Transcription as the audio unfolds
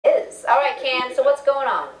All right, Ken, so what's going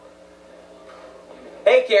on?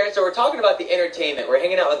 Hey, Karen, so we're talking about the entertainment. We're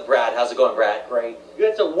hanging out with Brad. How's it going, Brad? Great.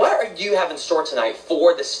 Good. So what are you have in store tonight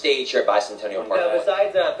for the stage here at Bicentennial Park?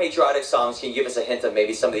 Besides patriotic songs, can you give us a hint of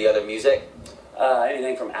maybe some of the other music?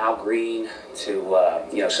 Anything from Al Green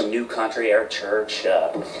to, some new country, Eric Church,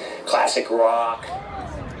 classic rock.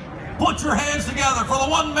 Put your hands together for the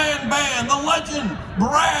one-man band, the legend,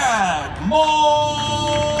 Brad Moore!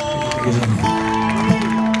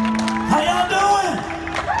 How y'all doing?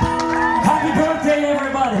 Happy birthday,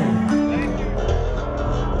 everybody!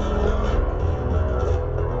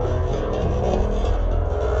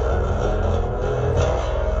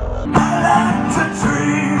 I like to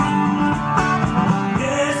dream.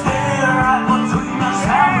 Yes, they're right between my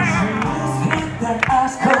shower shoes. Hit that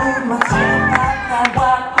ice cold, my chin back, that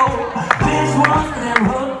white coat. This one of them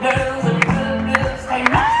hood girls and good girls, they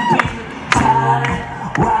nice to be. Silent,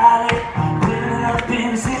 wild, living up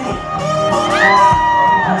in the city.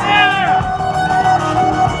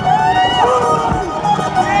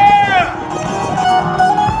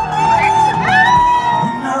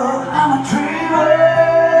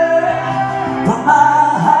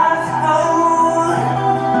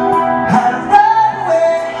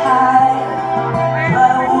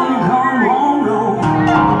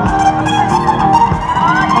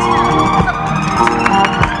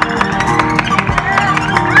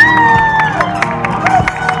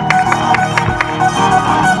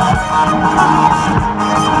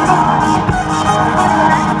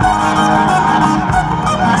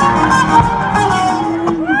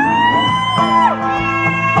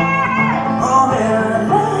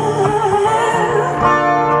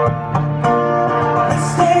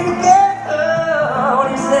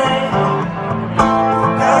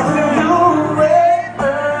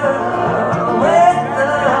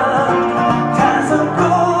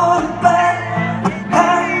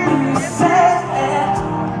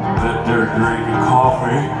 Drinking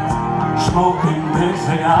coffee, smoking big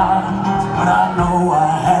cigar, but I know I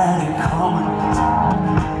had it coming.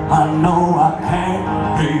 I know I can't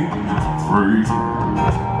be free.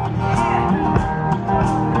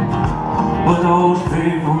 But those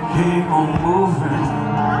people keep on moving,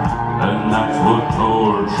 and that's what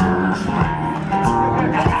tortures me.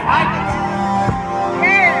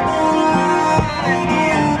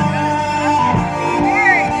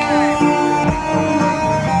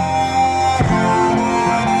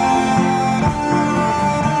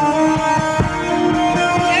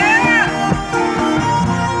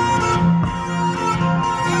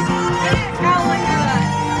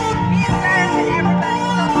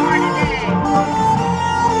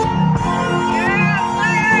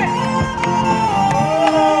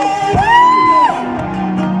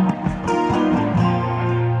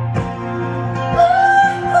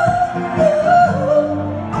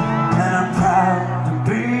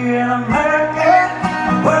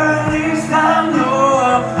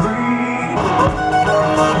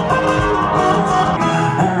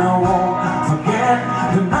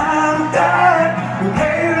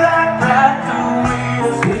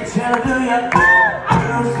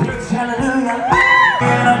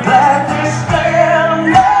 And I'm glad to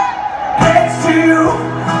stand next to you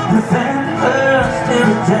within the first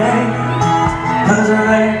every day. 'Cause there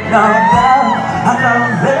ain't no doubt I love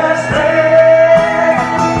this thing.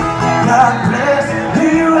 God bless the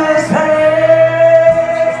USA.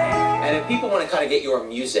 And if people want to kind of get your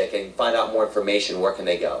music and find out more information, where can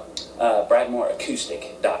they go?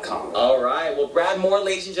 BradMooreAcoustic.com. All right. Well, Brad Moore,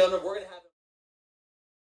 ladies and gentlemen, we're going to have